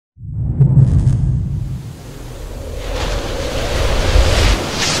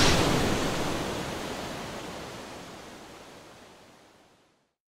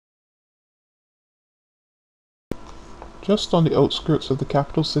Just on the outskirts of the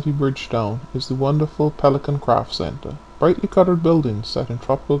capital city Bridgetown is the wonderful Pelican Craft Centre. Brightly coloured buildings set in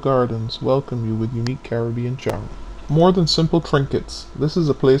tropical gardens welcome you with unique Caribbean charm. More than simple trinkets, this is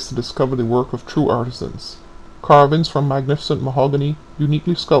a place to discover the work of true artisans. Carvings from magnificent mahogany,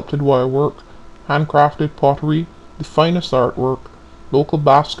 uniquely sculpted wirework, handcrafted pottery, the finest artwork, local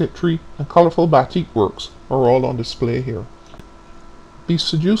basketry, and colourful batik works are all on display here. Be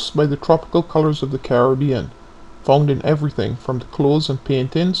seduced by the tropical colours of the Caribbean, found in everything from the clothes and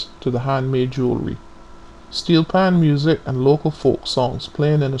paintings to the handmade jewellery. Steel pan music and local folk songs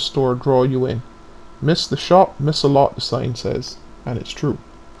playing in a store draw you in. Miss the shop, miss a lot, the sign says, and it's true.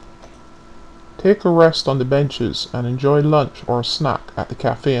 Take a rest on the benches and enjoy lunch or a snack at the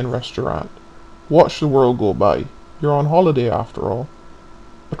cafe and restaurant. Watch the world go by. You're on holiday after all.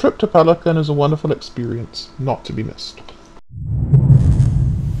 A trip to Pelican is a wonderful experience, not to be missed.